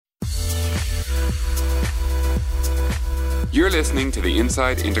You're listening to the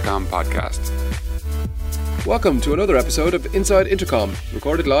Inside Intercom podcast. Welcome to another episode of Inside Intercom,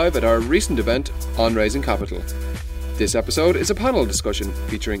 recorded live at our recent event on Raising Capital. This episode is a panel discussion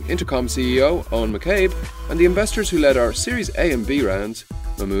featuring Intercom CEO Owen McCabe and the investors who led our Series A and B rounds,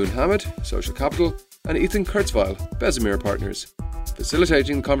 Mamoon Hamid, Social Capital, and Ethan Kurzweil, Bessemer Partners.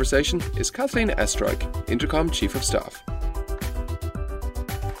 Facilitating the conversation is Kathleen Estreich, Intercom Chief of Staff.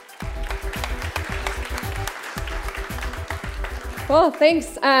 Well,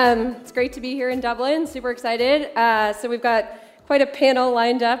 thanks. It's great to be here in Dublin. Super excited. So we've got quite a panel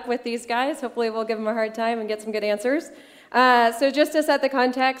lined up with these guys. Hopefully we'll give them a hard time and get some good answers. So just to set the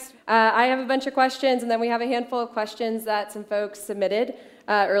context, I have a bunch of questions, and then we have a handful of questions that some folks submitted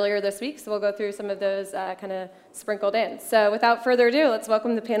earlier this week. So we'll go through some of those kind of sprinkled in. So without further ado, let's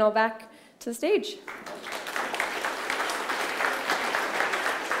welcome the panel back to the stage.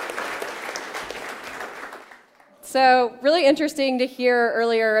 So really interesting to hear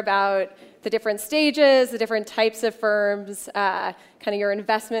earlier about the different stages, the different types of firms, kind of your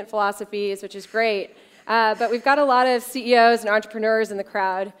investment philosophies, which is great. But we've got a lot of CEOs and entrepreneurs in the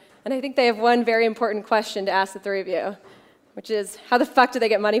crowd, and I think they have one very important question to ask the three of you, which is, how the fuck do they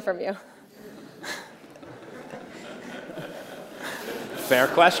get money from you? Fair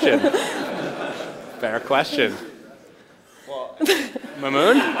question. Fair question. Well,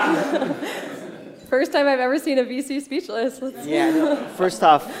 Mamoon? First time I've ever seen a VC speechless. First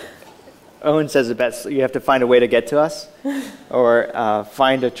off, Owen says it best. You have to find a way to get to us, or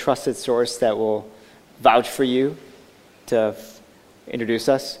find a trusted source that will vouch for you to introduce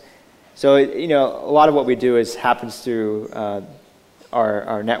us. So, a lot of what we do happens through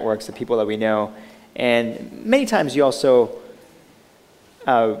our networks, the people that we know, and many times you also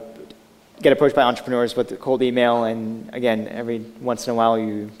get approached by entrepreneurs with a cold email, and again, every once in a while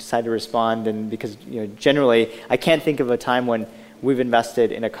you decide to respond, and because generally, I can't think of a time when we've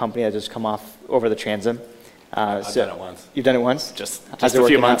invested in a company that just come off over the transom. I've done it once. You've done it once? Just a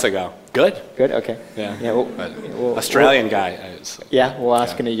few months ago. Good. Good, okay. Yeah, Australian guy. We'll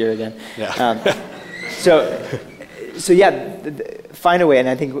ask in a year again. Yeah. Find a way, and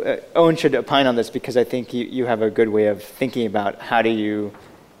I think Owen should opine on this because I think you have a good way of thinking about how do you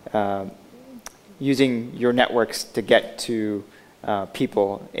using your networks to get to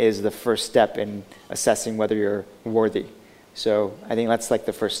people is the first step in assessing whether you're worthy. So I think that's like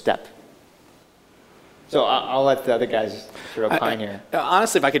the first step. So I'll let the other guys sort of opine here.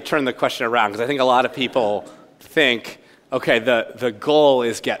 Honestly, if I could turn the question around, because I think a lot of people think, okay, the goal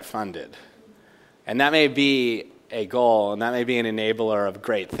is get funded. And that may be a goal, and that may be an enabler of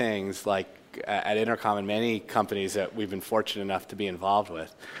great things like at Intercom and many companies that we've been fortunate enough to be involved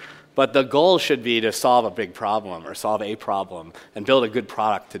with. But the goal should be to solve a big problem or solve a problem and build a good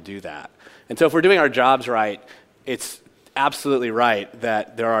product to do that. And so if we're doing our jobs right, it's absolutely right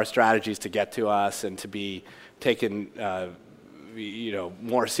that there are strategies to get to us and to be taken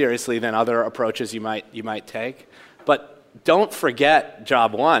more seriously than other approaches you might take. But don't forget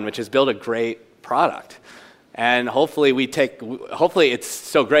job one, which is build a great product. And hopefully it's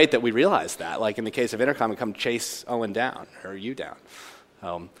so great that we realize that. Like in the case of Intercom, we come chase Owen down or you down.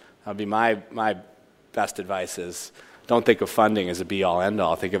 That would be my best advice is don't think of funding as a be-all,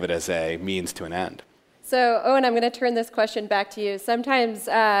 end-all. Think of it as a means to an end. So, Owen, I'm going to turn this question back to you. Sometimes,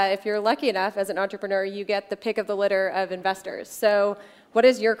 if you're lucky enough as an entrepreneur, you get the pick of the litter of investors. So what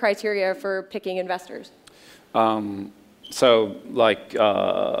is your criteria for picking investors? Ethan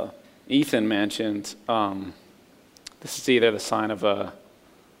mentioned, this is either the sign of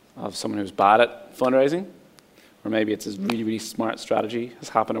someone who's bad at fundraising, or maybe it's a really, really smart strategy. Has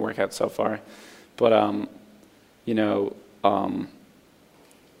happened to work out so far. But,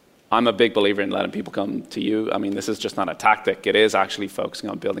 I'm a big believer in letting people come to you. I mean, this is just not a tactic. It is actually focusing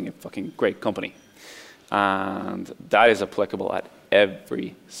on building a fucking great company. And that is applicable at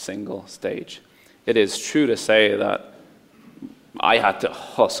every single stage. It is true to say that I had to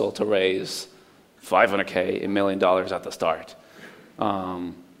hustle to raise $500K, $1 million at the start.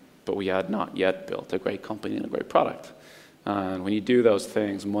 But we had not yet built a great company and a great product. And when you do those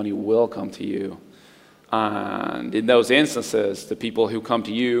things, money will come to you. And in those instances, the people who come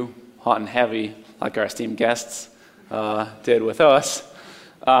to you, hot and heavy, like our esteemed guests did with us,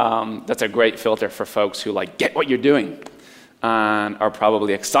 that's a great filter for folks who get what you're doing and are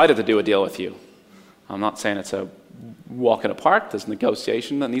probably excited to do a deal with you. I'm not saying it's a walk in the park. There's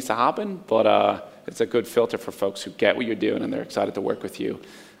negotiation that needs to happen, but it's a good filter for folks who get what you're doing and they're excited to work with you.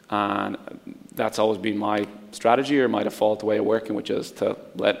 And that's always been my strategy or my default way of working, which is to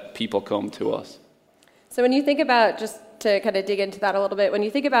let people come to us. So when you think about just to kind of dig into that a little bit. When you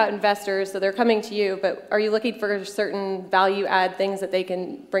think about investors, so they're coming to you, but are you looking for certain value add things that they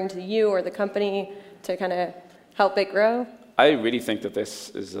can bring to you or the company to kind of help it grow? I really think that this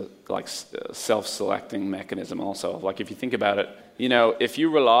is a self-selecting mechanism also. Like if you think about it, if you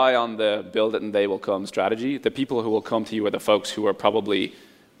rely on the build it and they will come strategy, the people who will come to you are the folks who are probably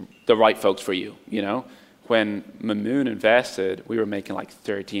the right folks for you, When Mamoon invested, we were making like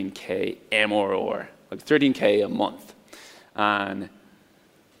 13K MRR, like 13K a month. And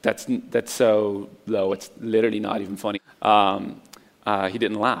that's so low, it's literally not even funny. He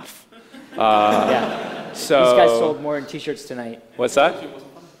didn't laugh. Yeah. So these guys sold more in T-shirts tonight. What's that?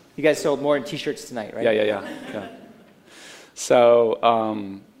 You guys sold more in T-shirts tonight, right? Yeah.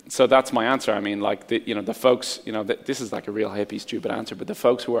 So that's my answer. I mean, like the folks, this is like a real hippie, stupid answer, but the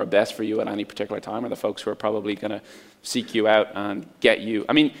folks who are best for you at any particular time are the folks who are probably going to seek you out and get you.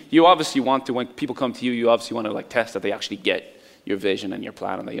 I mean, you obviously want to, when people come to you, you obviously want to like test that they actually get your vision and your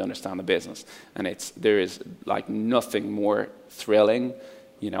plan and they understand the business. And there is like nothing more thrilling.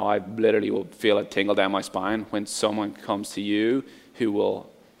 I literally will feel a tingle down my spine when someone comes to you who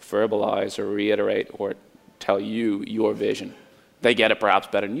will verbalize or reiterate or tell you your vision. They get it perhaps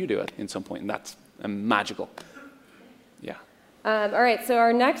better than you do it in some point, and that's magical. Yeah. All right, so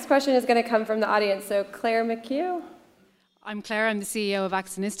our next question is going to come from the audience. So Claire McHugh. I'm Claire, I'm the CEO of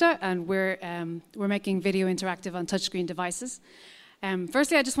Actionista, and we're making video interactive on touchscreen devices.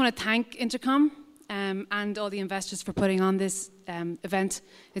 Firstly, I just want to thank Intercom and all the investors for putting on this event.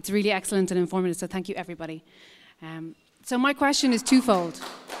 It's really excellent and informative, so thank you everybody. So my question is twofold.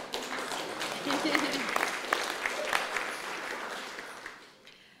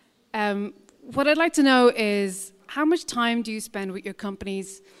 What I'd like to know is how much time do you spend with your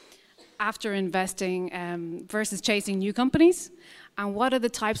companies after investing versus chasing new companies? And what are the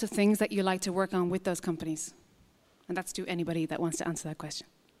types of things that you like to work on with those companies? And that's to anybody that wants to answer that question.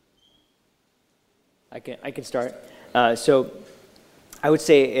 I can start. So I would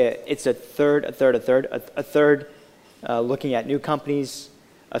say it's a third looking at new companies,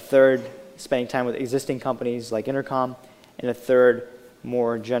 a third spending time with existing companies like Intercom, and a third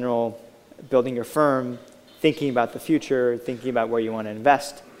more general building your firm, thinking about the future, thinking about where you want to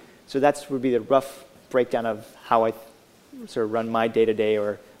invest. So that would be the rough breakdown of how I sort of run my day-to-day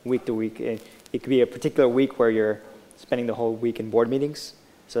or week-to-week. It could be a particular week where you're spending the whole week in board meetings.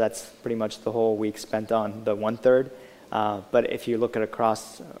 So that's pretty much the whole week spent on the 1/3. But if you look at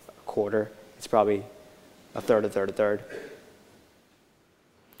across a quarter, it's probably a third.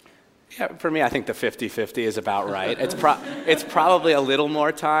 Yeah, for me, I think the 50-50 is about right. It's probably a little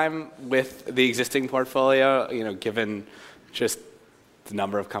more time with the existing portfolio, given just the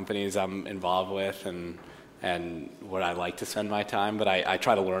number of companies I'm involved with and what I like to spend my time. But I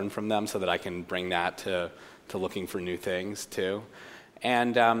try to learn from them so that I can bring that to looking for new things too.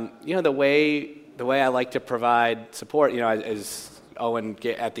 And the way I like to provide support, as Owen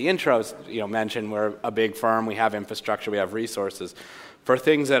at the intros, mentioned, we're a big firm, we have infrastructure, we have resources. For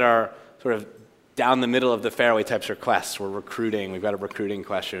things that are sort of down the middle of the fairway types requests, we're recruiting, we've got a recruiting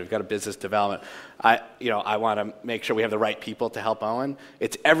question, we've got a business development. I want to make sure we have the right people to help Owen.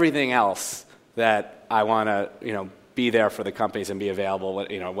 It's everything else that I want to, be there for the companies and be available,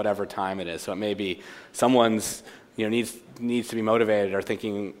 whatever time it is. So it may be someone's, needs to be motivated or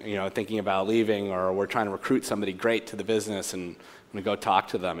thinking about leaving, or we're trying to recruit somebody great to the business and we go talk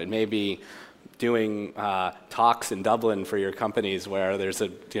to them. It may be doing talks in Dublin for your companies where there's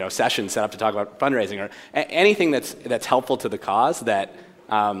a session set up to talk about fundraising, or anything that's helpful to the cause that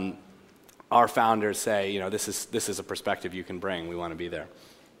our founders say, this is a perspective you can bring. We want to be there.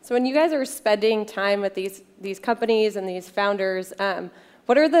 So when you guys are spending time with these companies and these founders,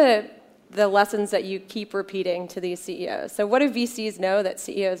 what are the lessons that you keep repeating to these CEOs? So what do VCs know that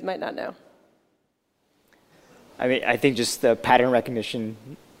CEOs might not know? I think just the pattern recognition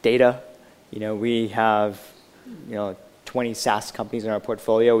data. We have 20 SaaS companies in our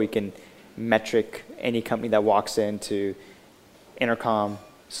portfolio. We can metric any company that walks into Intercom,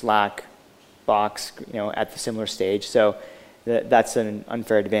 Slack, Box, at the similar stage. So that's an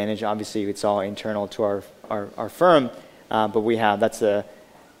unfair advantage. Obviously, it's all internal to our firm, but that's a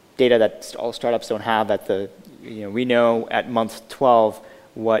data that all startups don't have. We know at month 12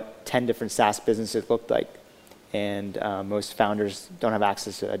 what 10 different SaaS businesses looked like, and most founders don't have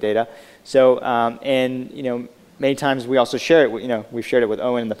access to that data. So, many times we also share it. We've shared it with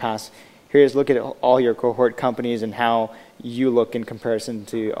Owen in the past. Here's look at all your cohort companies and how you look in comparison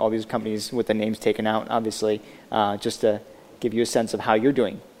to all these companies with the names taken out, obviously, just to give you a sense of how you're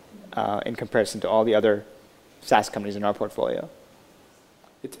doing in comparison to all the other SaaS companies in our portfolio.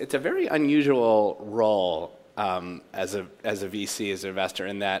 It's a very unusual role as a VC, as an investor,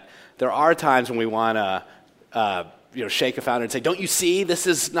 in that there are times when we want to shake a founder and say, don't you see, this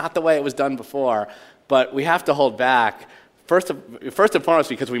is not the way it was done before. But we have to hold back, first and foremost,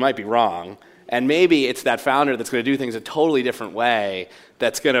 because we might be wrong. And maybe it's that founder that's going to do things a totally different way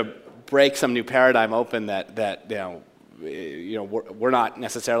that's going to break some new paradigm open that we're not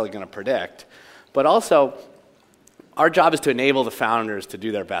necessarily going to predict. But also, our job is to enable the founders to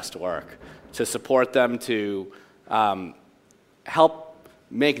do their best work, to support them, to help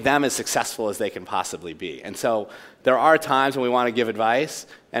make them as successful as they can possibly be. And so there are times when we want to give advice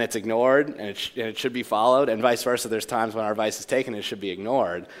and it's ignored and it should be followed, and vice versa. There's times when our advice is taken and it should be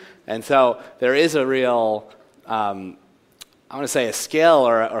ignored. And so there is a real, I want to say, a skill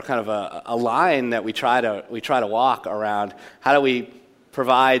or kind of a line that we try to walk around. How do we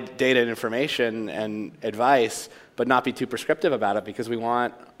provide data and information and advice, but not be too prescriptive about it, because we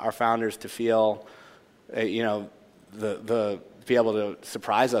want our founders to feel, be able to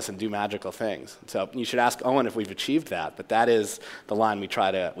surprise us and do magical things. So you should ask Owen if we've achieved that, but that is the line we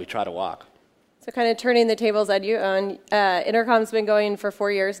try to walk. So kind of turning the tables on you, Owen, Intercom's been going for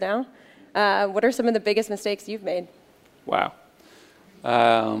 4 years now. What are some of the biggest mistakes you've made? Wow.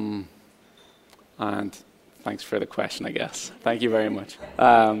 And thanks for the question, I guess. Thank you very much.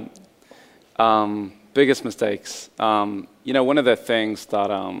 Biggest mistakes. One of the things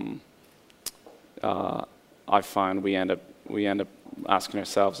that I find we end up asking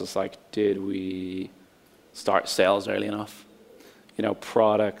ourselves is, like, did we start sales early enough?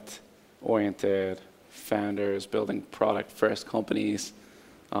 Product-oriented founders building product-first companies,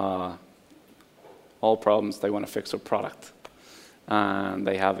 all problems they want to fix with product. And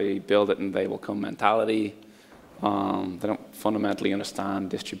they have a build it and they will come mentality. They don't fundamentally understand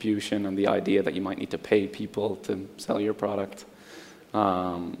distribution and the idea that you might need to pay people to sell your product.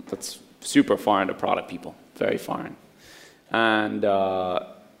 That's super foreign to product people, very foreign. And,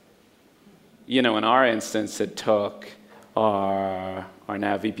 in our instance, it took our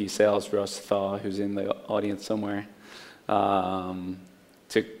now VP Sales, Russ Thaw, who's in the audience somewhere,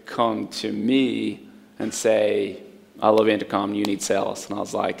 to come to me and say, I love Intercom, you need sales. And I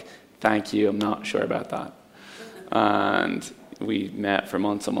was like, thank you, I'm not sure about that. And we met for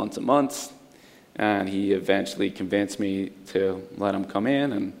months and months and months, and he eventually convinced me to let him come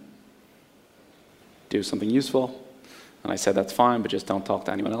in and do something useful. And I said, that's fine, but just don't talk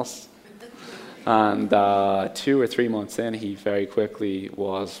to anyone else. And 2 or 3 months in, he very quickly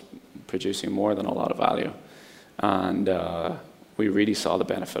was producing more than a lot of value. And we really saw the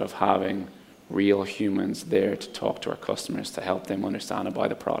benefit of having real humans there to talk to our customers, to help them understand and buy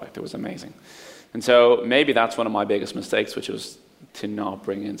the product. It was amazing. And so maybe that's one of my biggest mistakes, which was to not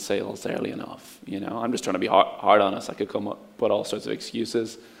bring in sales early enough. I'm just trying to be hard on us. I could come up with all sorts of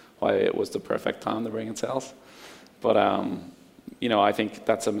excuses why it was the perfect time to bring in sales. But, I think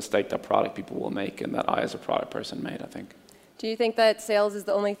that's a mistake that product people will make, and that I, as a product person, made, I think. Do you think that sales is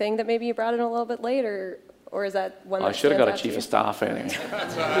the only thing that maybe you brought in a little bit late, or is that one that I should have got a chief of staff earlier.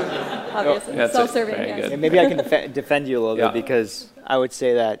 Obviously, self-serving. Yes. And maybe I can defend you a little bit, because I would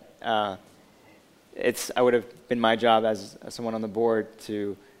say that I would have been my job as someone on the board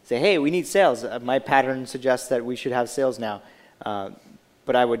to say, hey, we need sales. My pattern suggests that we should have sales now.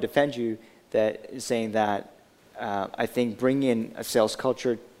 But I would defend you saying that I think bringing in a sales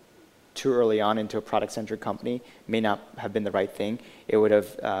culture too early on into a product-centric company may not have been the right thing. It would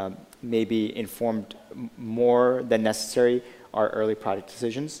have maybe informed more than necessary our early product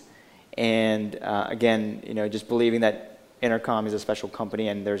decisions. And again, just believing that Intercom is a special company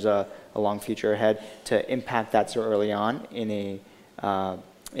and there's a long future ahead, to impact that so early on in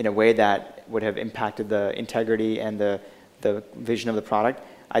a way that would have impacted the integrity and the vision of the product,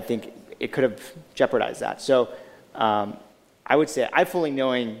 I think it could have jeopardized that. So I would say, I fully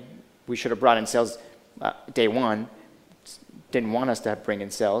knowing we should have brought in sales day one, didn't want us to bring in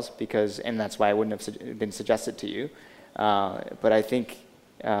sales, and that's why I wouldn't have been suggested to you. But I think,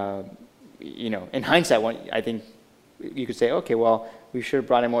 in hindsight, I think you could say, okay, well, we should have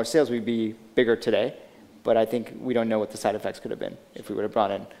brought in more sales, we'd be bigger today. But I think we don't know what the side effects could have been if we would have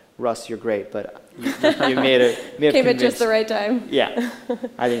brought in Russ. You're great, but you may have came at just the right time. Yeah,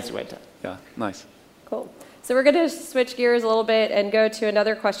 I think it's the right time. Yeah, nice. Cool. So we're going to switch gears a little bit and go to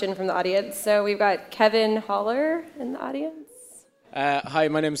another question from the audience. So we've got Kevin Holler in the audience. Hi,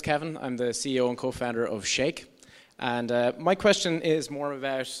 my name is Kevin. I'm the CEO and co-founder of Shake. And my question is more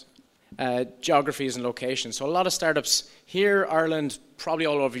about geographies and locations. So a lot of startups here, Ireland, probably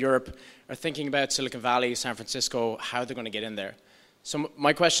all over Europe, are thinking about Silicon Valley, San Francisco, how they're going to get in there. So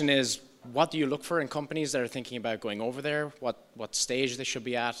my question is, what do you look for in companies that are thinking about going over there? What stage they should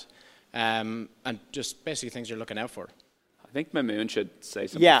be at? and just basically things you're looking out for. I think Mamoon should say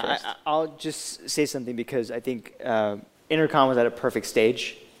something first. I'll just say something because I think Intercom was at a perfect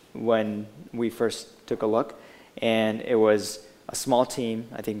stage when we first took a look, and it was a small team.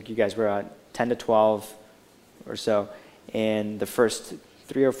 I think you guys were at 10 to 12 or so, and the first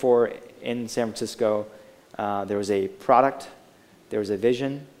 3 or 4 in San Francisco, there was a product, there was a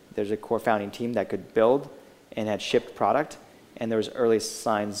vision, there's a core founding team that could build and had shipped product, and there was early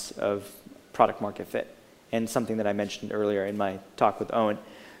signs of product market fit, and something that I mentioned earlier in my talk with Owen.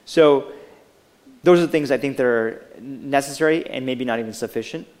 So those are the things I think that are necessary and maybe not even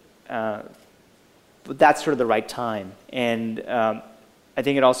sufficient, but that's sort of the right time. And I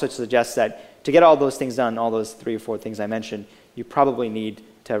think it also suggests that to get all those things done, all those 3 or 4 things I mentioned, you probably need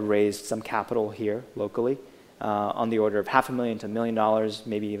to raise some capital here locally on the order of $500,000 to $1 million,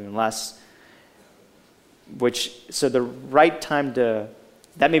 maybe even less. So the right time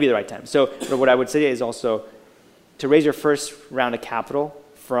that may be the right time. So what I would say is also to raise your first round of capital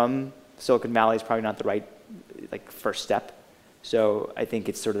from Silicon Valley is probably not the right first step. So I think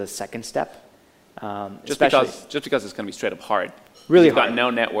it's sort of the second step. Just because it's going to be straight up hard. Really You've hard. got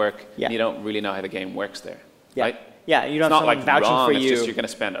no network, Yeah. and you don't really know how the game works there. Yeah. Right? Yeah, you It's don't not have like someone vouching wrong, for it's you. just you're going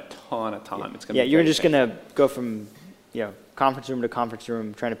to spend a ton of time. It's going to be You're very just painful. going to go from conference room to conference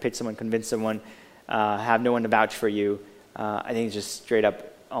room, trying to pitch someone, convince someone, have no one to vouch for you. I think it's just straight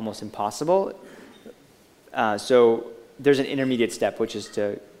up almost impossible. So there's an intermediate step, which is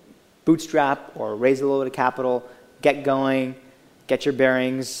to bootstrap or raise a little bit of capital, get going, get your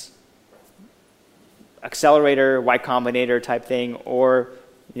bearings, accelerator, Y Combinator type thing, or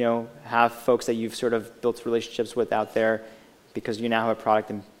have folks that you've sort of built relationships with out there because you now have a product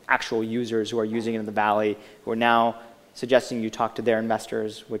and actual users who are using it in the Valley who are now suggesting you talk to their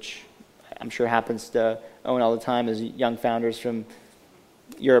investors, which I'm sure happens to Owen all the time as young founders from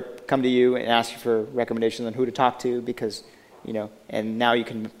Europe come to you and ask you for recommendations on who to talk to because, and now you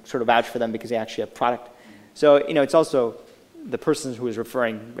can sort of vouch for them because they actually have product. So, it's also the person who is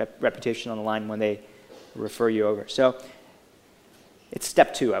referring reputation on the line when they refer you over. So it's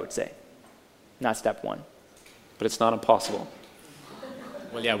step 2, I would say, not step 1. But it's not impossible.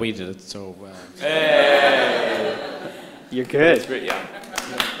 Well, yeah, we did it, so... You're good. It's great, yeah.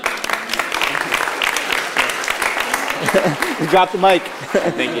 You dropped the mic.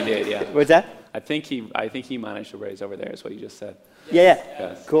 I think he did, yeah. What's that? I think he managed to raise over there is what he just said. Yeah.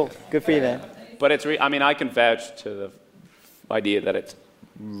 Yes. Cool. Good for you, man. But it's I can vouch to the idea that it's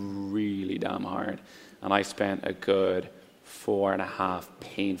really damn hard. And I spent a good 4.5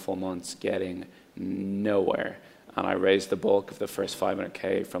 painful months getting nowhere. And I raised the bulk of the first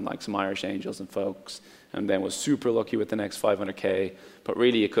 $500K from some Irish angels and folks, and then was super lucky with the next $500K. But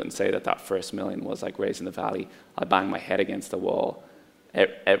really, you couldn't say that first $1 million was like raising the Valley. I banged my head against the wall.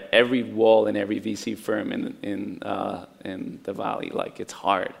 Every wall in every VC firm in the Valley, it's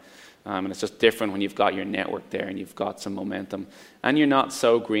hard. And it's just different when you've got your network there and you've got some momentum. And you're not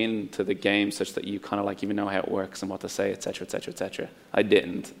so green to the game such that you kind of even know how it works and what to say, et cetera, et cetera, et cetera. I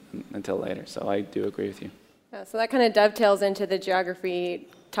didn't until later, so I do agree with you. Yeah, so that kind of dovetails into the geography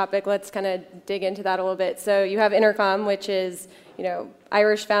topic. Let's kind of dig into that a little bit. So you have Intercom, which is,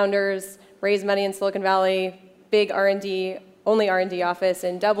 Irish founders, raise money in Silicon Valley, big R&D, only R&D office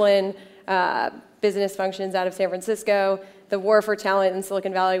in Dublin, business functions out of San Francisco. The war for talent in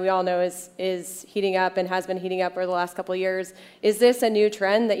Silicon Valley, we all know, is heating up and has been heating up over the last couple of years. Is this a new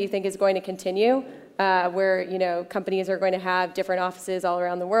trend that you think is going to continue, where companies are going to have different offices all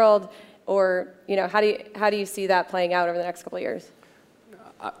around the world, or how do you see that playing out over the next couple of years?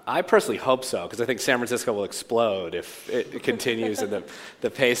 I personally hope so, because I think San Francisco will explode if it continues at the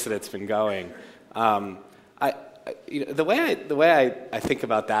pace that it's been going. The way I think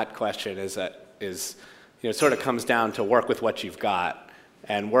about that question is it sort of comes down to work with what you've got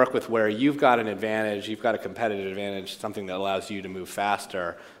and work with where you've got an advantage, you've got a competitive advantage, something that allows you to move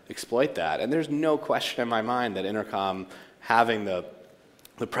faster, exploit that. And there's no question in my mind that Intercom having the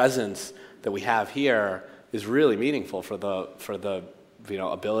presence that we have here is really meaningful for the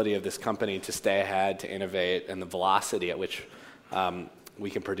ability of this company to stay ahead, to innovate, and the velocity at which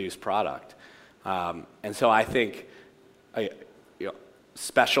we can produce product. And so I think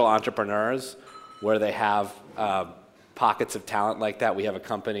special entrepreneurs where they have pockets of talent like that. We have a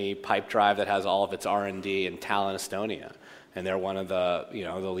company, Pipedrive, that has all of its R&D in Tallinn, Estonia, and they're one of the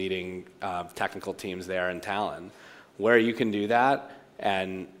the leading technical teams there in Tallinn. Where you can do that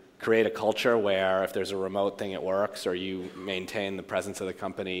and create a culture where if there's a remote thing it works, or you maintain the presence of the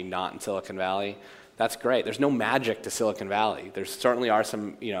company not in Silicon Valley, that's great. There's no magic to Silicon Valley. There certainly are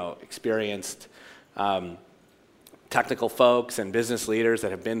some experienced technical folks and business leaders that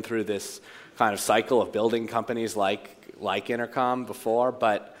have been through this kind of cycle of building companies like Intercom before,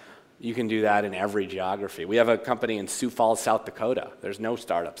 but you can do that in every geography. We have a company in Sioux Falls, South Dakota. There's no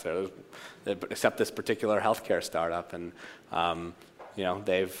startups there except this particular healthcare startup, and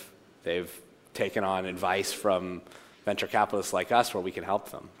they've taken on advice from venture capitalists like us where we can help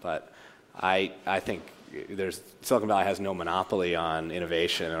them. But I think Silicon Valley has no monopoly on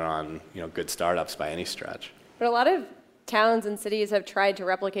innovation or on good startups by any stretch. But a lot of towns and cities have tried to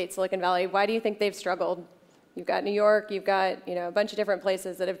replicate Silicon Valley. Why do you think they've struggled? You've got New York, you've got a bunch of different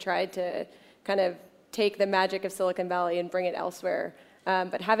places that have tried to kind of take the magic of Silicon Valley and bring it elsewhere,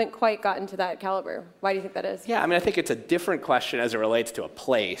 but haven't quite gotten to that caliber. Why do you think that is? Yeah, I think it's a different question as it relates to a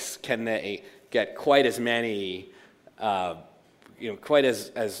place. Can they get quite as many, quite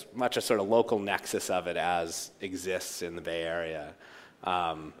as much a sort of local nexus of it as exists in the Bay Area?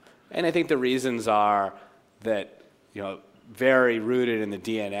 And I think the reasons are that, very rooted in the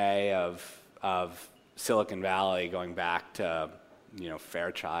DNA of Silicon Valley, going back to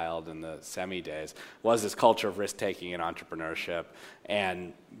Fairchild and the semi days, was this culture of risk-taking and entrepreneurship,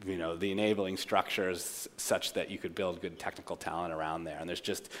 and the enabling structures such that you could build good technical talent around there. And there's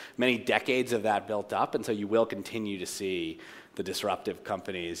just many decades of that built up, and so you will continue to see the disruptive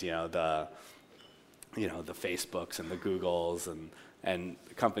companies, the Facebooks and the Googles and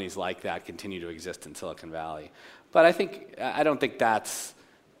companies like that continue to exist in Silicon Valley. But I don't think that's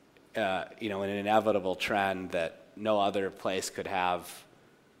an inevitable trend that no other place could have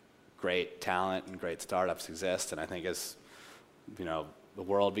great talent and great startups exist. And I think as the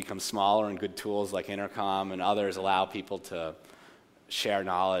world becomes smaller and good tools like Intercom and others allow people to share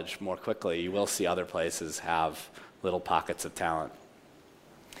knowledge more quickly, you will see other places have little pockets of talent.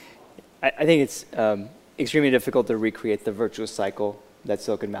 I think it's extremely difficult to recreate the virtuous cycle that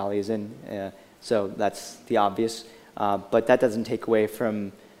Silicon Valley is in. So that's the obvious. But that doesn't take away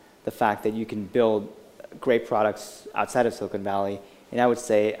from the fact that you can build great products outside of Silicon Valley. And I would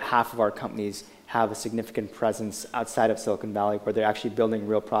say half of our companies have a significant presence outside of Silicon Valley where they're actually building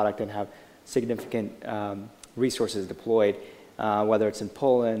real product and have significant resources deployed, whether it's in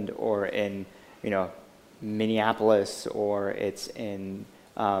Poland or in Minneapolis, or it's in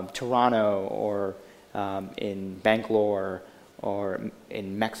Toronto, or in Bangalore, or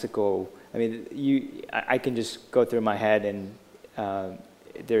in Mexico. I can just go through my head, and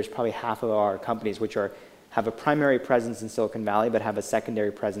there's probably half of our companies which have a primary presence in Silicon Valley but have a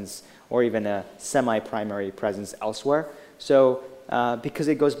secondary presence or even a semi-primary presence elsewhere. So because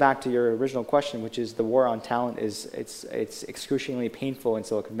it goes back to your original question, which is the war on talent it's excruciatingly painful in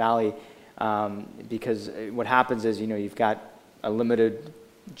Silicon Valley, because what happens is you've got a limited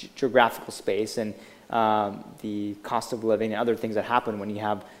geographical space, and the cost of living and other things that happen when you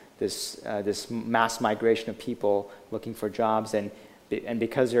have this mass migration of people looking for jobs, and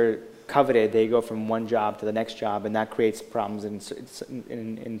because they're coveted, they go from one job to the next job, and that creates problems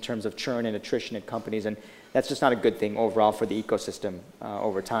in terms of churn and attrition at companies, and that's just not a good thing overall for the ecosystem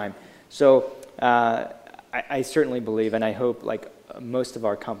over time. So I certainly believe, and I hope, like most of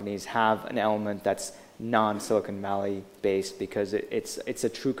our companies have an element that's non-Silicon Valley based, because it's a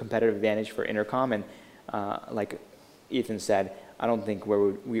true competitive advantage for Intercom, and like Ethan said, I don't think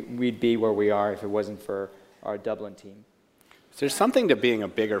we'd be where we are if it wasn't for our Dublin team. So there's something to being a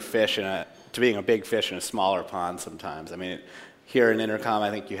bigger fish in a big fish in a smaller pond sometimes. Here in Intercom, I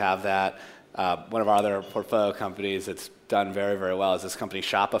think you have that. One of our other portfolio companies that's done very, very well is this company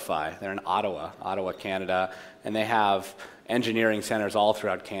Shopify. They're in Ottawa, Canada, and they have engineering centers all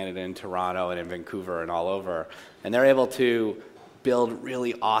throughout Canada, in Toronto and in Vancouver and all over. And they're able to build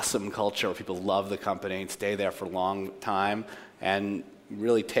really awesome culture where people love the company and stay there for a long time, and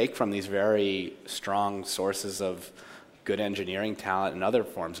really take from these very strong sources of good engineering talent and other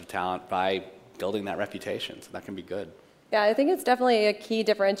forms of talent by building that reputation. So that can be good. Yeah, I think it's definitely a key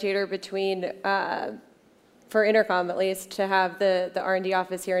differentiator between, for Intercom at least, to have the R&D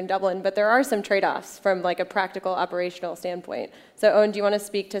office here in Dublin, but there are some trade-offs from like a practical operational standpoint. So Owen, do you want to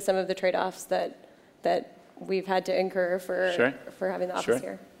speak to some of the trade-offs that we've had to incur for having the office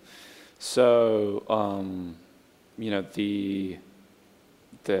here? So,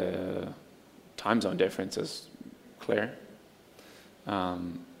 the time zone difference is clear. 8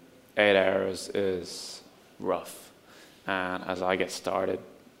 hours is rough. And as I get started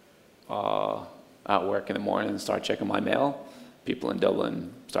at work in the morning and start checking my mail, people in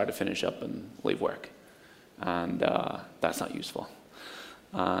Dublin start to finish up and leave work. And that's not useful.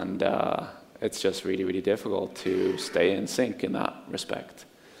 And it's just really, really difficult to stay in sync in that respect.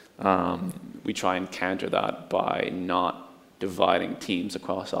 We try and counter that by not dividing teams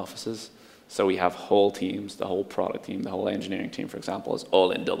across offices. So we have whole teams, the whole product team, the whole engineering team, for example, is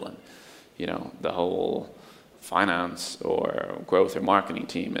all in Dublin. The whole finance or growth or marketing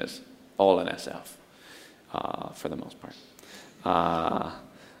team is all in SF for the most part.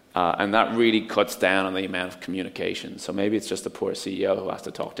 And that really cuts down on the amount of communication. So maybe it's just the poor CEO who has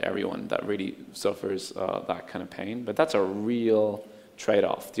to talk to everyone that really suffers that kind of pain. But that's a real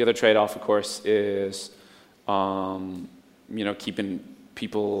trade-off. The other trade-off, of course, is keeping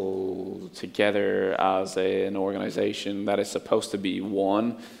people together as an organization that is supposed to be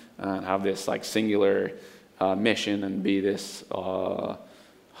one and have this like singular mission and be this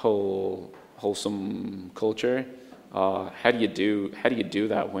wholesome culture. How do you do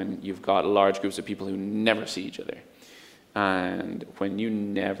that when you've got large groups of people who never see each other? And when you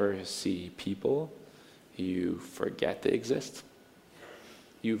never see people, you forget they exist.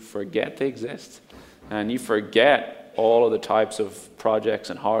 You forget they exist. And you forget all of the types of projects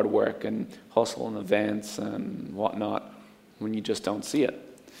and hard work and hustle and events and whatnot when you just don't see it.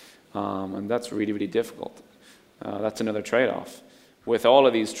 And that's really, really difficult. That's another trade-off. With all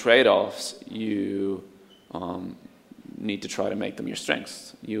of these trade-offs, you need to try to make them your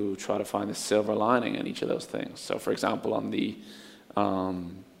strengths. You try to find the silver lining in each of those things. So, for example, on the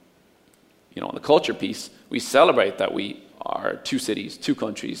on the culture piece, we celebrate that we are 2 cities, 2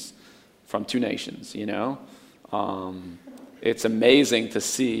 countries, from 2 nations. It's amazing to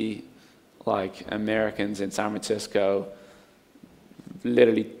see like Americans in San Francisco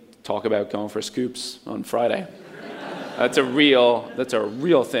literally talk about going for scoops on Friday. That's a real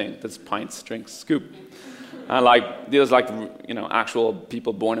thing. That's pints, drinks, scoop. And there's actual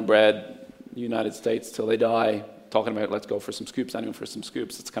people born and bred United States till they die talking about let's go for some scoops, anyone for some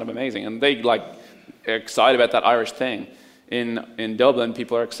scoops. It's kind of amazing. And they are excited about that Irish thing. In Dublin,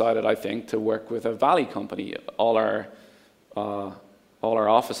 people are excited, I think, to work with a Valley company. All our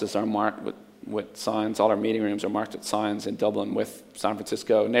offices are marked with signs. All our meeting rooms are marked with signs in Dublin with San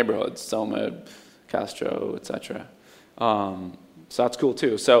Francisco neighborhoods, Soma, Castro, etc. So that's cool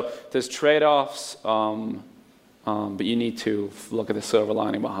too. So there's trade-offs, but you need to look at the silver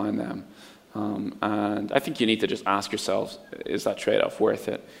lining behind them. And I think you need to just ask yourselves, is that trade-off worth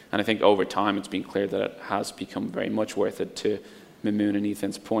it? And I think over time it's been clear that it has become very much worth it, to Mimoun and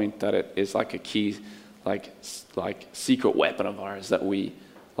Ethan's point, that it is like a key, like secret weapon of ours, that we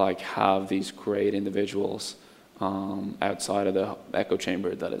have these great individuals outside of the echo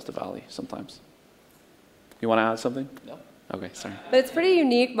chamber that is the Valley sometimes. You want to add something? No. Okay, sorry. But it's a pretty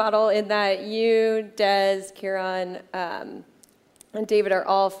unique model in that you, Des, Kieran, and David are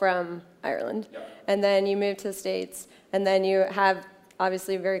all from Ireland. Yep. And then you moved to the States, and then you have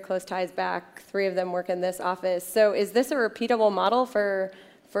obviously very close ties back. 3 of them work in this office. So is this a repeatable model for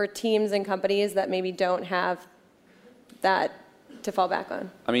teams and companies that maybe don't have that to fall back on?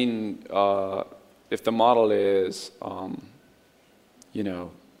 I mean, if the model is,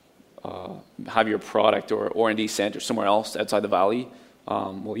 have your product or R&D center somewhere else outside the Valley,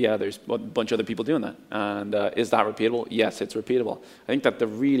 well, yeah, there's a bunch of other people doing that. And is that repeatable? Yes, it's repeatable. I think that the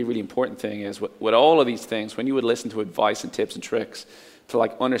really, really important thing is with all of these things, when you would listen to advice and tips and tricks, to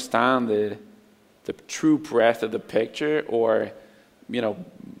understand the true breadth of the picture, or,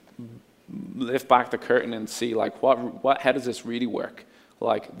 lift back the curtain and see how does this really work?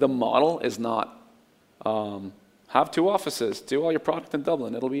 The model is not have 2 offices, do all your product in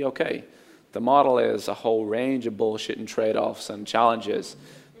Dublin, it'll be okay. The model is a whole range of bullshit and trade-offs and challenges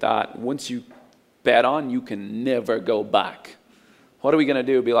that once you bet on, you can never go back. What are we going to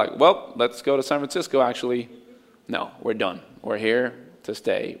do? Be like, well, let's go to San Francisco, actually. No, we're done. We're here to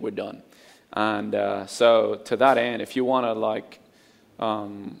stay. We're done. And so to that end, if you want to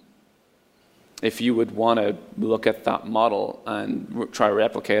if you would want to look at that model and try to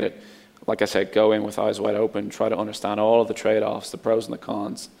replicate it, like I said, go in with eyes wide open, try to understand all of the trade-offs, the pros and the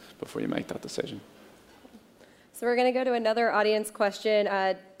cons, before you make that decision. So we're going to go to another audience question.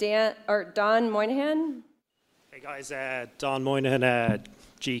 Don Moynihan. Hey guys, Don Moynihan,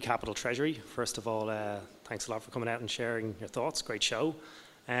 G Capital Treasury. First of all, thanks a lot for coming out and sharing your thoughts. Great show.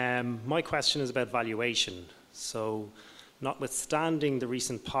 My question is about valuation. So, notwithstanding the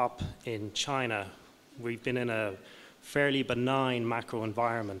recent pop in China, we've been in a fairly benign macro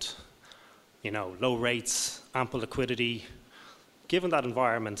environment. Low rates, ample liquidity. Given that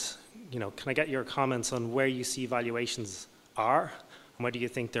environment, can I get your comments on where you see valuations are, and whether you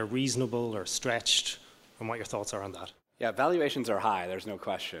think they're reasonable or stretched, and what your thoughts are on that? Yeah, valuations are high. There's no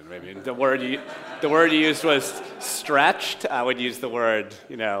question. I mean, the word you used was stretched. I would use the word.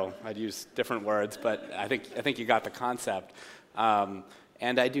 I'd use different words, but I think you got the concept. And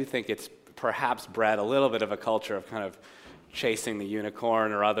I do think it's perhaps bred a little bit of a culture of kind of chasing the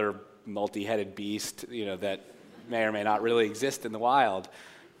unicorn or other multi-headed beast, that may or may not really exist in the wild.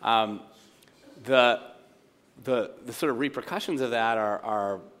 The sort of repercussions of that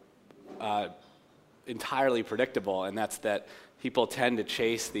are entirely predictable, and that's that people tend to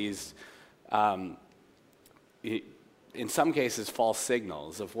chase these, in some cases, false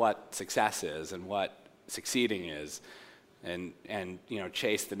signals of what success is and what succeeding is, and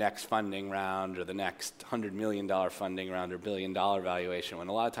chase the next funding round or the next $100 million funding round or $1 billion valuation, when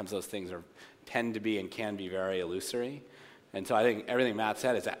a lot of times those things tend to be and can be very illusory. And so I think everything Matt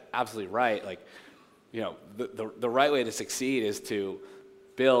said is absolutely right. Like, the right way to succeed is to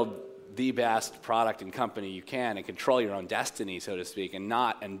build the best product and company you can and control your own destiny, so to speak, and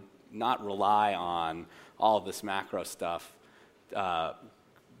not rely on all of this macro stuff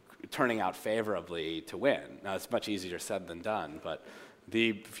turning out favorably to win. Now, it's much easier said than done, but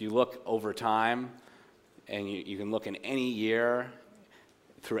if you look over time, and you can look in any year,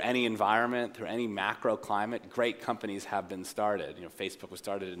 through any environment, through any macro climate, great companies have been started. Facebook was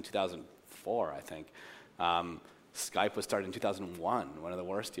started in 2004, I think. Skype was started in 2001, one of the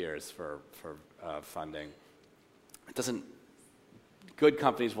worst years for funding. Good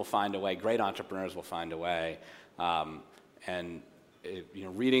companies will find a way, great entrepreneurs will find a way,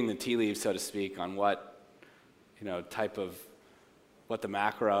 reading the tea leaves, so to speak, on what the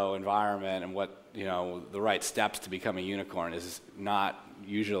macro environment and what the right steps to become a unicorn is not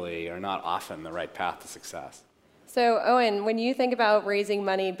usually or not often the right path to success. So Owen, when you think about raising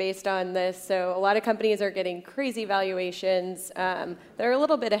money based on this, so a lot of companies are getting crazy valuations. They're a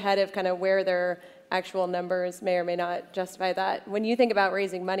little bit ahead of kind of where their actual numbers may or may not justify that. When you think about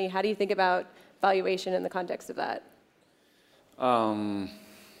raising money, how do you think about valuation in the context of that?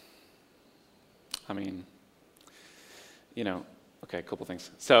 Okay, a couple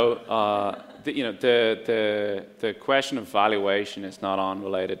things. So, the question of valuation is not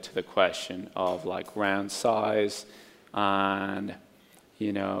unrelated to the question of like round size, and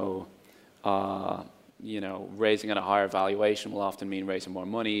raising at a higher valuation will often mean raising more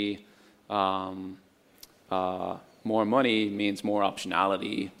money. More money means more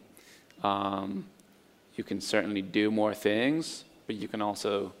optionality. You can certainly do more things, but you can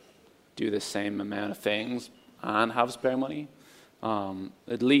also do the same amount of things and have spare money.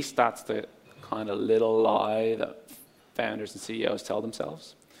 At least that's the kind of little lie that founders and CEOs tell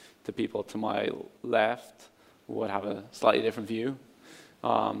themselves. The people to my left would have a slightly different view.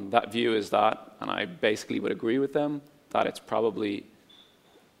 That view is that, and I basically would agree with them, that it's probably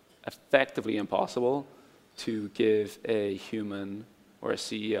effectively impossible to give a human or a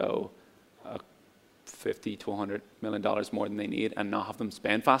CEO $50 to $100 million more than they need and not have them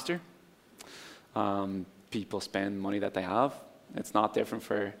spend faster. People spend money that they have. It's not different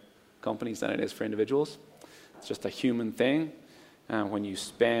for companies than it is for individuals. It's just a human thing. And when you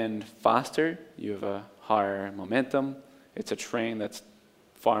spend faster, you have a higher momentum. It's a train that's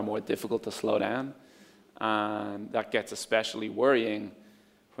far more difficult to slow down. And that gets especially worrying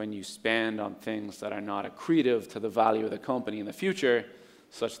when you spend on things that are not accretive to the value of the company in the future,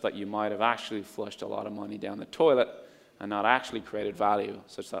 such that you might have actually flushed a lot of money down the toilet and not actually created value,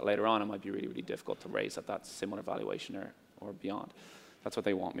 such that later on it might be really, really difficult to raise at that similar valuation or beyond. That's what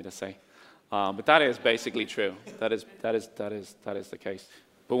they want me to say. But that is basically true. That is the case.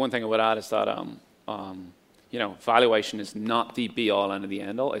 But one thing I would add is that valuation is not the be-all and the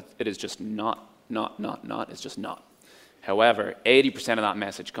end-all. It is just not. It's just not. However, 80% of that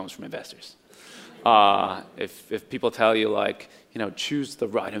message comes from investors. If people tell you choose the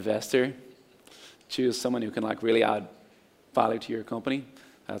right investor, choose someone who can really add value to your company,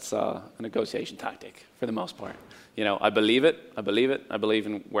 that's a negotiation tactic for the most part. I believe it. I believe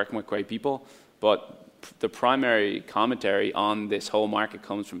in working with great people, but the primary commentary on this whole market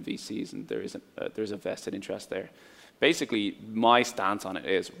comes from VCs, and there's a vested interest there. Basically, my stance on it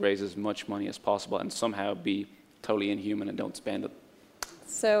is raise as much money as possible and somehow be totally inhuman and don't spend it.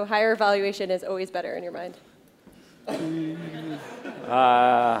 So higher valuation is always better in your mind?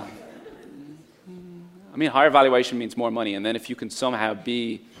 Higher valuation means more money, and then if you can somehow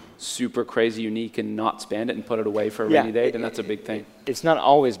be super crazy unique and not spend it and put it away for a rainy day, then that's a big thing. It's not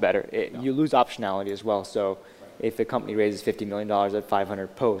always better. You lose optionality as well. So if a company raises $50 million at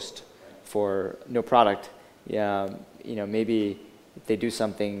 500 post for no product, maybe if they do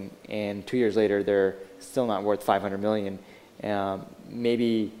something and 2 years later they're still not worth 500 million,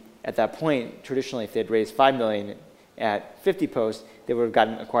 maybe at that point, traditionally, if they'd raised 5 million at 50 posts, they would have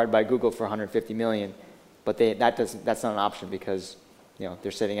gotten acquired by Google for 150 million. But that's not an option because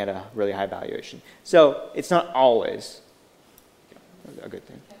they're sitting at a really high valuation. So it's not always a good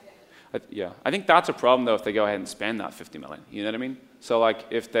thing. I think that's a problem though if they go ahead and spend that 50 million. You know what I mean? So like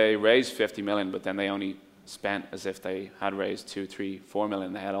if they raise 50 million, but then they only spent as if they had raised 2, 3, 4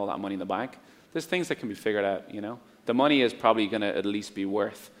 million, they had all that money in the bank. There's things that can be figured out. You know, the money is probably going to at least be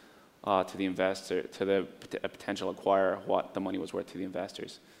worth to the investor, to the potential acquirer, what the money was worth to the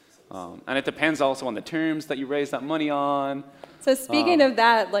investors. And it depends also on the terms that you raise that money on. So speaking of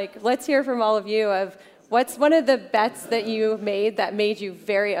that, like, let's hear from all of you of what's one of the bets that you made you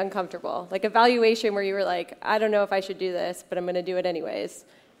very uncomfortable? Like a valuation where you were like, I don't know if I should do this, but I'm going to do it anyways,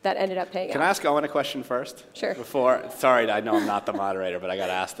 that ended up paying out. Can I ask Owen a question first? Sure. Sorry, I know I'm not the moderator, but I got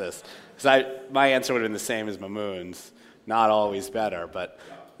to ask this. Because my answer would have been the same as Mamoon's, not always better, but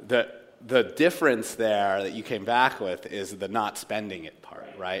the difference there that you came back with is the not spending it part,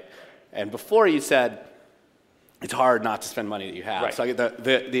 right? And before you said, it's hard not to spend money that you have. Right. So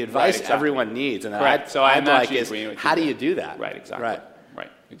the advice exactly. everyone needs, and Correct. So I'm like actually is, agreeing with you how do there. you do that? Right, exactly. Right.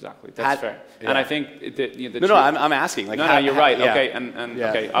 Exactly. That's fair. Yeah. And I think the No, I'm asking. Like, no, you're right. Yeah. Okay,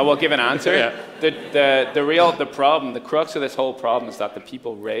 okay, I will give an answer. Yeah. The problem, the crux of this whole problem is that the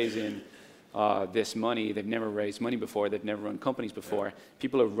people raising this money, they've never raised money before, they've never run companies before.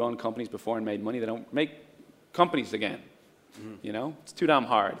 People have run companies before and made money, they don't make companies again. Mm-hmm. You know, it's too damn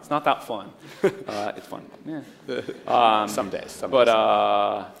hard. It's not that fun. It's fun. Yeah. Some days.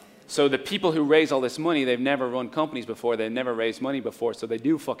 So the people who raise all this money, they've never run companies before, they've never raised money before, so they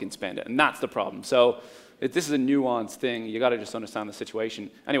do fucking spend it, and that's the problem. So this is a nuanced thing. You got to just understand the situation.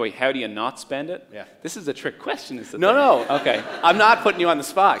 Anyway, how do you not spend it? Yeah. This is a trick question. Is the No. thing. Okay. I'm not putting you on the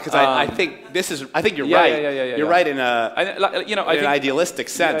spot because I think you're right. You're right in an think, idealistic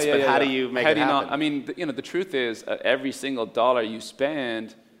sense. But how do you make it happen? I mean, the truth is, every single dollar you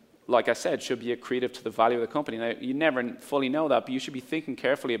spend, like I said, should be accretive to the value of the company. Now, you never fully know that, but you should be thinking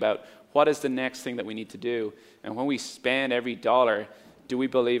carefully about what is the next thing that we need to do. And when we spend every dollar, do we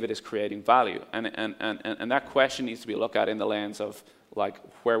believe it is creating value? And that question needs to be looked at in the lens of like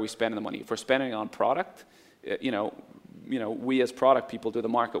where are we spending the money. If we're spending on product, we as product people, do the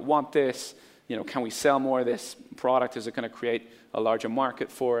market want this? Can we sell more of this product? Is it going to create a larger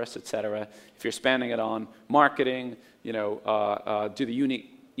market for us, et cetera? If you're spending it on marketing, do the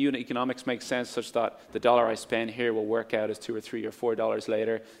unit economics make sense such that the dollar I spend here will work out as $2 or $3 or $4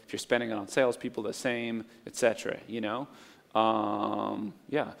 later? If you're spending it on salespeople, the same, et cetera, and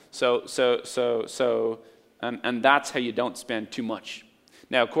that's how you don't spend too much.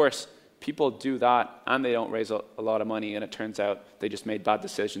 Now, of course, people do that and they don't raise a lot of money, and it turns out they just made bad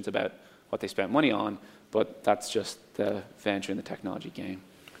decisions about what they spent money on, but that's just the venture in the technology game.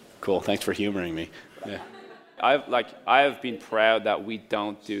 Cool, thanks for humoring me. Yeah. I've been proud that we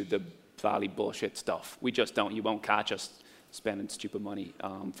don't do the valley bullshit stuff. We just don't. You won't catch us spending stupid money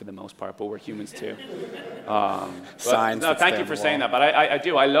for the most part, but we're humans too. Thank you for saying that. But I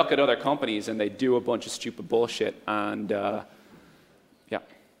do. I look at other companies and they do a bunch of stupid bullshit, and yeah.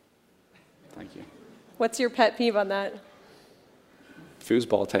 Thank you. What's your pet peeve on that?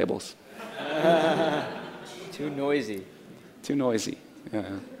 Foosball tables. Too noisy. Too noisy.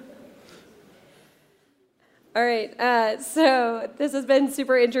 Yeah. All right, so this has been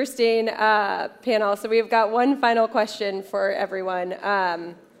super interesting panel. So we've got one final question for everyone.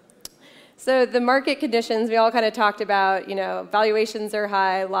 So the market conditions, we all kind of talked about, valuations are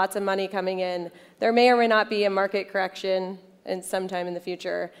high, lots of money coming in. There may or may not be a market correction in sometime in the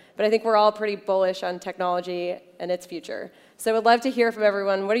future, but I think we're all pretty bullish on technology and its future. So I would love to hear from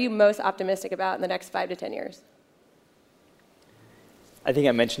everyone, what are you most optimistic about in the next 5 to 10 years? I think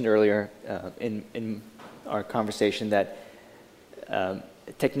I mentioned earlier in our conversation that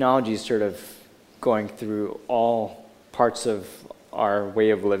technology is sort of going through all parts of our way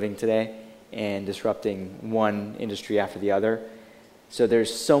of living today and disrupting one industry after the other. So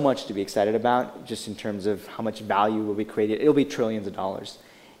there's so much to be excited about just in terms of how much value will be created. It'll be trillions of dollars.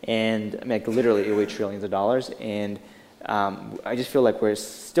 And literally it'll be trillions of dollars. And I just feel like we're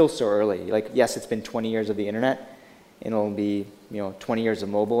still so early. Yes, it's been 20 years of the internet, and it'll be 20 years of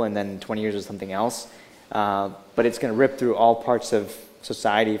mobile, and then 20 years of something else. But it's going to rip through all parts of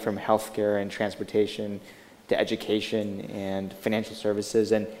society, from healthcare and transportation to education and financial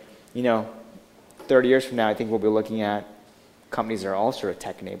services. And 30 years from now, I think we'll be looking at companies that are all sort of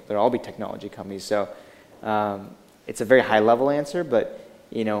tech-enabled. They'll all be technology companies. So it's a very high-level answer, but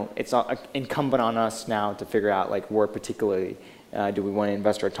it's incumbent on us now to figure out where particularly do we want to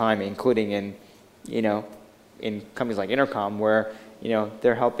invest our time, including in in companies like Intercom, where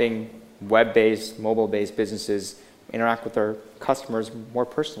they're helping web-based, mobile-based businesses interact with their customers more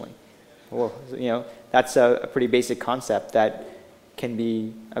personally. Well, that's a pretty basic concept that can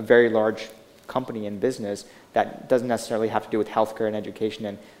be a very large company and business that doesn't necessarily have to do with healthcare and education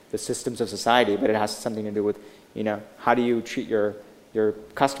and the systems of society, but it has something to do with, how do you treat your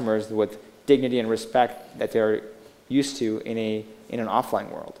customers with dignity and respect that they're used to in an offline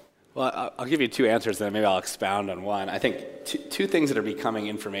world. Well, I'll give you two answers, then maybe I'll expound on one. I think two things that are becoming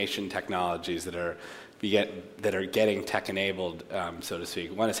information technologies that are getting tech-enabled, so to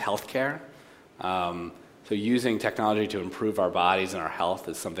speak. One is healthcare. So using technology to improve our bodies and our health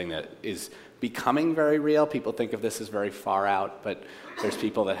is something that is becoming very real. People think of this as very far out, but there's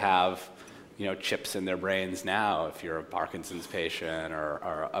people that have chips in their brains now. If you're a Parkinson's patient,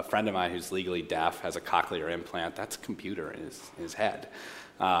 or a friend of mine who's legally deaf has a cochlear implant, that's a computer in his head.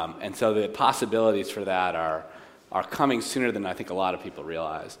 And so the possibilities for that are coming sooner than I think a lot of people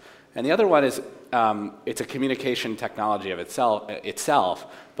realize. And the other one is it's a communication technology of itself,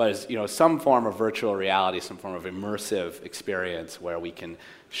 but is some form of virtual reality, some form of immersive experience where we can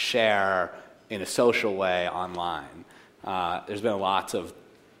share in a social way online. There's been lots of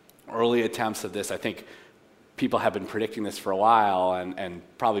early attempts at this. I think people have been predicting this for a while and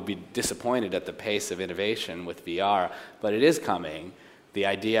probably be disappointed at the pace of innovation with VR, but it is coming. The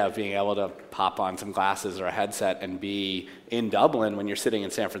idea of being able to pop on some glasses or a headset and be in Dublin when you're sitting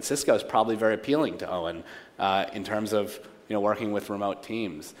in San Francisco is probably very appealing to Owen in terms of working with remote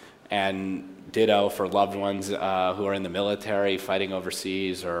teams. And ditto for loved ones who are in the military, fighting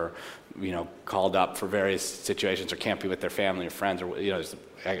overseas, or called up for various situations or can't be with their family or friends. Or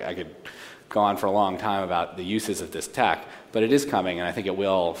I could go on for a long time about the uses of this tech, but it is coming, and I think it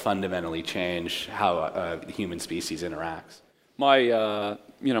will fundamentally change how the human species interacts. My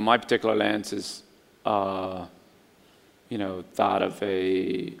my particular lens is that of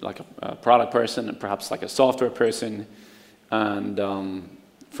a product person and perhaps like a software person, and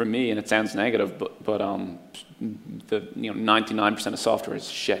for me, and it sounds negative, but the 99% of software is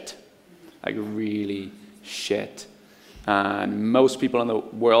shit, like really shit, and most people in the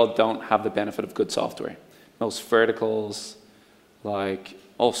world don't have the benefit of good software. Most verticals, like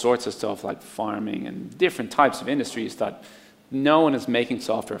all sorts of stuff, like farming and different types of industries that no one is making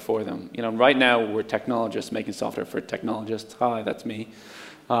software for them. Right now we're technologists making software for technologists. Hi, that's me.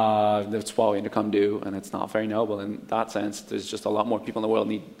 That's what we Intercom do, and it's not very noble in that sense. There's just a lot more people in the world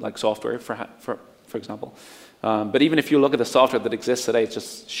need software, for example. But even if you look at the software that exists today, it's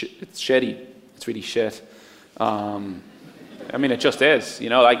just it's shitty. It's really shit. It just is.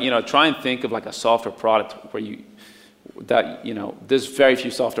 Try and think of a software product where there's very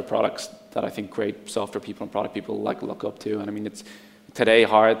few software products that I think great software people and product people look up to. And it's today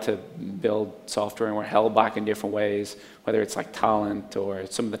hard to build software, and we're held back in different ways, whether it's talent or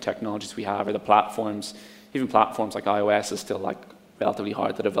some of the technologies we have or the platforms. Even platforms like iOS is still relatively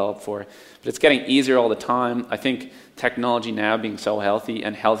hard to develop for. But it's getting easier all the time. I think technology now being so healthy,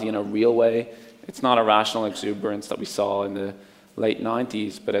 and healthy in a real way, it's not a rational exuberance that we saw in the late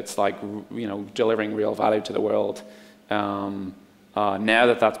 90s, but it's delivering real value to the world. Now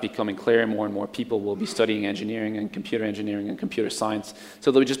that that's becoming clear, more and more people will be studying engineering and computer science.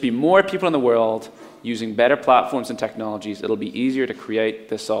 So there'll just be more people in the world using better platforms and technologies. It'll be easier to create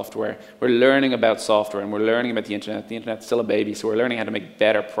this software. We're learning about software, and we're learning about the internet. The internet's still a baby, so we're learning how to make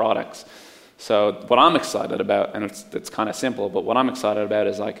better products. So what I'm excited about, and it's kind of simple, but what I'm excited about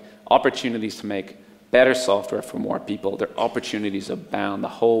is opportunities to make better software for more people. There are opportunities abound. The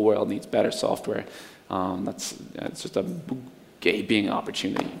whole world needs better software. It's just a gaping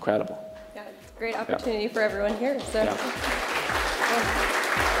opportunity. Incredible. Yeah, it's a great opportunity for everyone here. So. Yeah.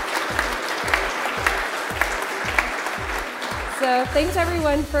 So thanks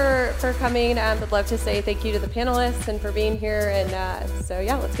everyone for coming. I'd love to say thank you to the panelists and for being here. And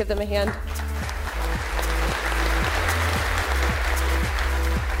let's give them a hand.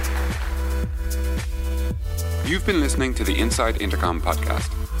 You've been listening to the Inside Intercom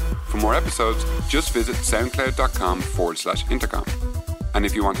podcast. For more episodes, just visit soundcloud.com/intercom. And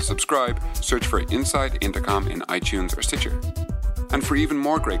if you want to subscribe, search for Inside Intercom in iTunes or Stitcher. And for even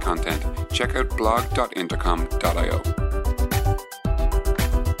more great content, check out blog.intercom.io.